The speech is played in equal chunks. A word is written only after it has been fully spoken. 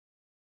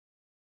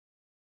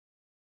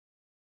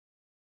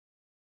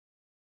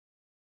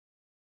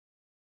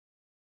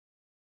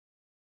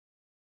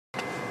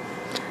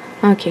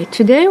Okay,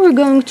 today we're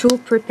going to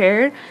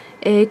prepare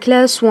a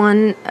class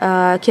 1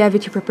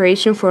 cavity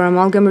preparation for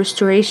amalgam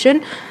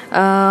restoration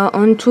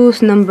on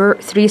tooth number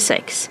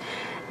 36.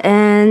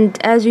 And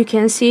as you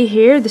can see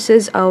here, this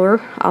is our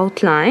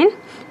outline.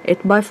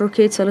 It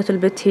bifurcates a little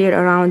bit here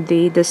around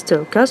the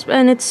distal cusp,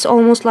 and it's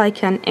almost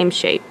like an M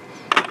shape.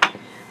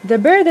 The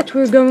burr that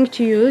we're going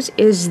to use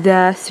is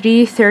the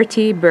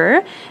 330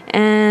 burr,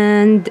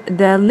 and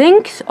the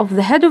length of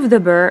the head of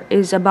the burr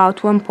is about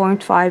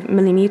 1.5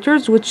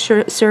 millimeters, which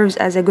serves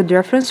as a good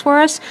reference for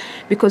us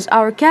because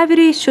our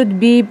cavity should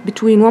be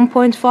between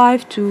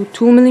 1.5 to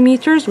 2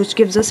 millimeters, which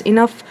gives us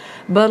enough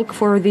bulk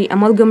for the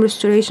amalgam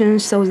restoration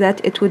so that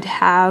it would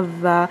have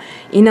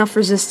enough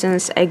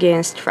resistance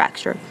against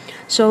fracture.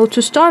 So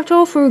to start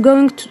off, we're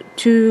going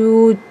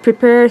to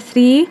prepare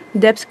 3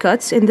 depth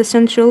cuts in the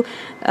central,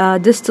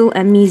 distal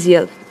and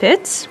mesial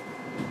pits.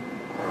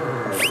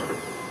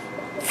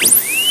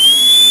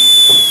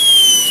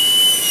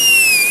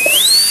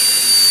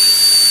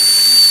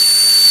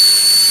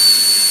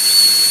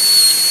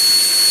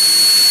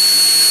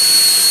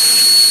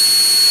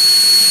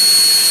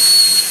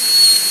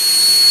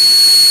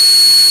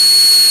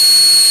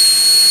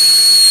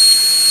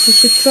 We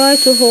should try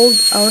to hold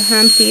our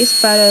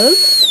handpiece parallel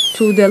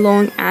to the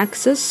long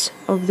axis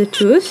of the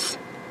tooth.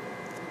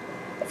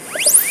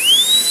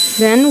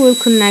 Then we'll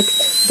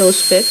connect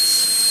those pits.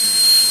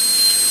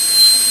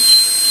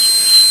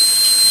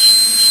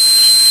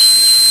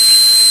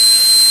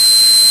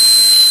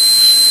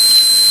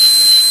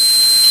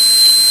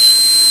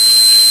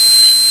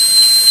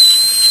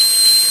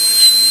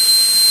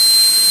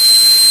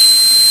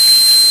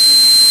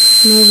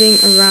 Moving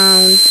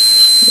around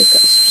the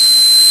cusps.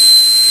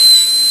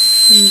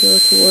 And go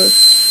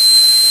towards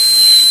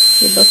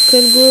the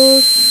buccal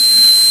groove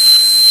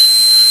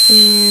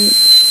and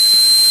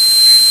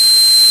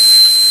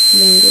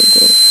lingual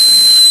groove.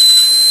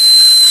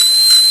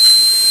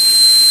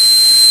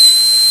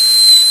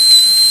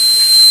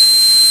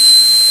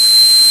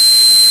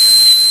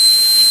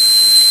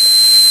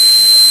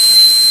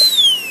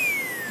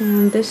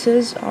 And this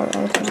is our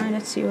outline.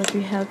 Let's see what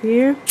we have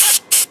here.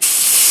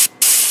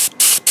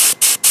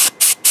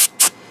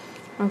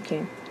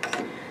 Okay.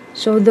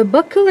 So the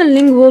buccal and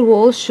lingual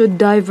walls should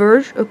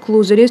diverge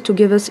occlusally to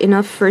give us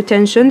enough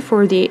retention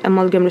for the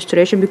amalgam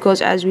restoration, because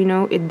as we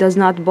know, it does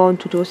not bond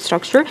to tooth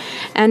structure.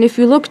 And if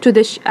you look to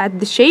at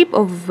the shape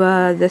of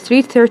the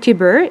 330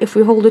 burr, if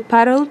we hold it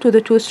parallel to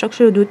the tooth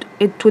structure,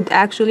 it would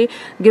actually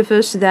give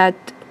us that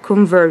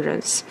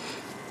convergence.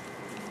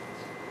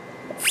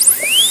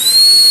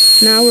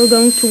 Now we're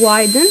going to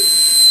widen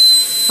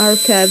our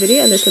cavity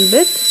a little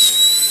bit.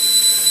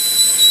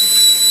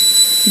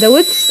 The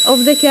width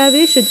of the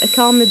cavity should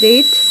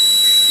accommodate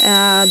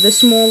the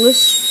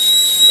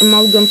smallest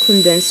amalgam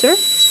condenser,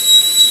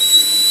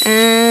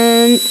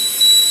 and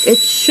it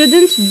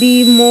shouldn't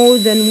be more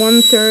than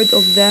 1/3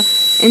 of the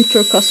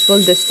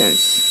intercuspal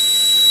distance.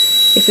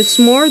 If it's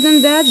more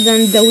than that,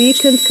 then the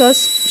weakened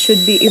cusp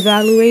should be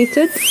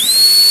evaluated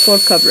for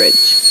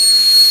coverage.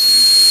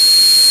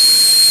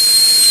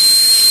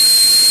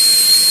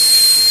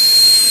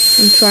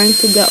 I'm trying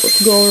to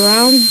go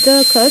around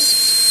the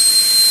cusps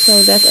so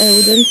that I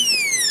wouldn't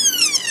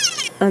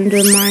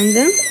undermine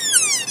them.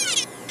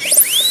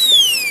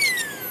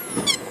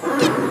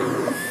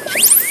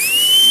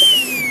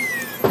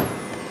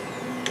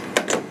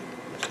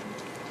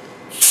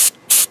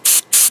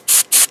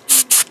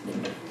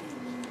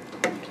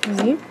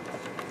 Okay.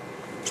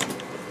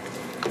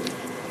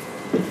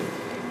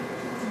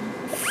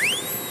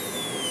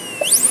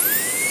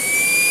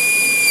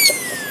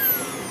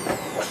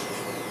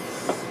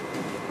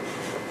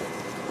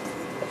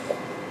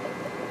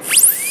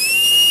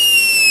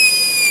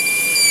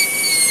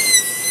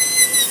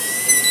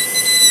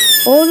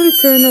 All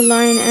internal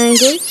line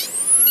angles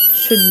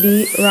should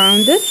be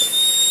rounded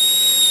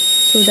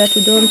so that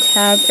we don't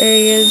have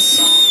areas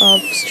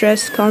of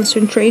stress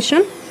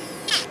concentration.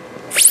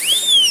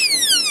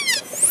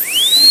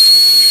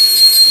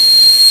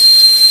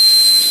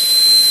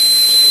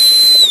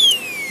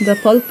 The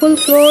pulpal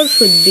floor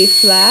should be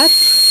flat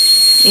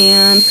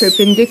and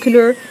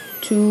perpendicular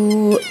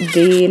to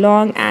the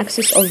long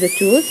axis of the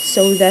tooth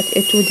so that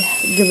it would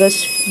give us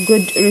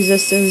good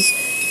resistance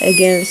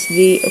against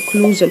the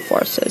occlusal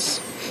forces.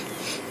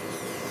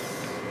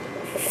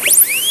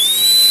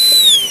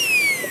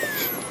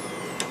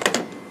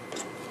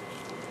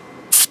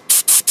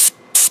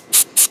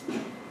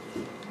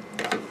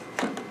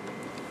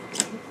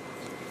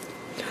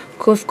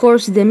 Of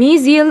course, the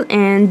mesial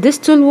and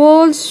distal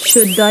walls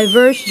should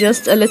diverge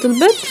just a little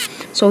bit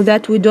so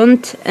that we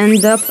don't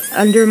end up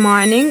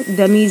undermining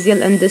the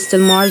mesial and distal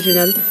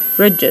marginal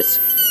ridges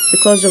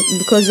because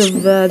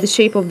of the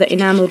shape of the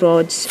enamel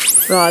rods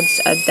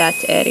at that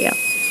area.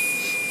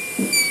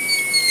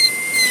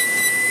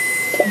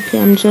 Okay,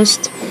 I'm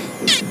just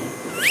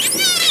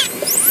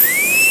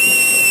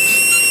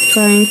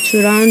trying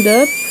to round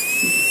up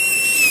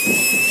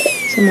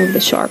some of the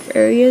sharp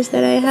areas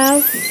that I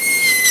have.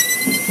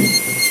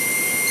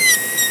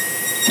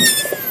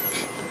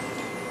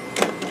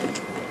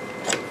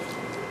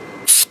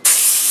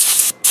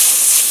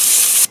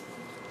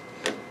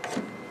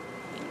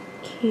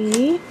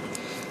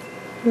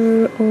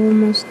 We're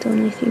almost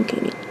done. I think I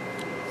need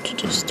to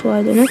just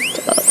widen it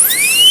up a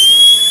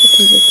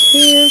little bit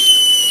here.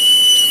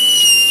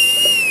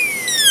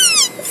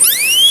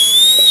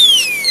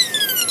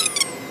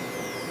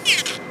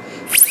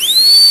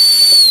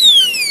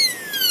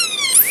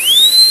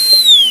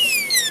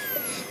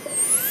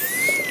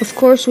 Of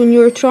course, when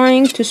you're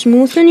trying to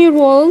smoothen your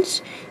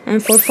walls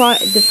and for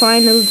the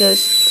final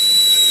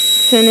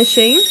just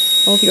finishing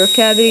of your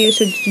cavity, you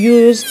should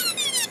use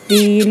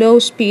the low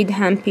speed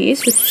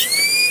handpiece, which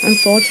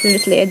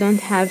unfortunately I don't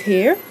have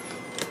here.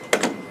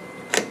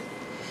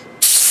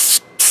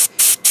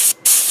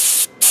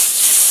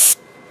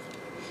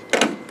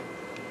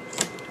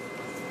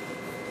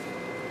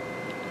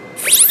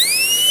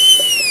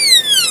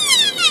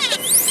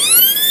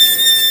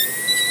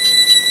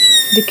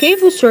 The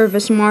cable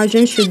surface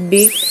margin should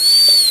be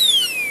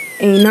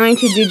a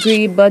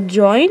 90-degree butt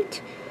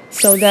joint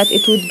so that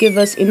it would give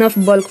us enough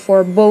bulk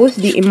for both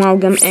the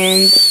amalgam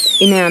and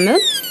enamel,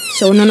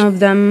 so none of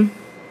them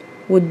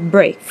would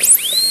break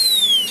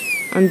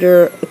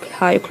under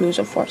high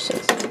occlusive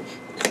forces.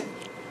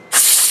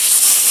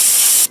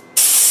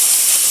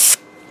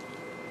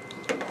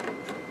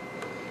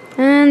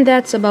 And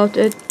that's about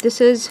it.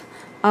 This is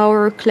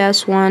our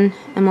class 1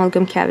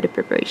 amalgam cavity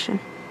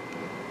preparation.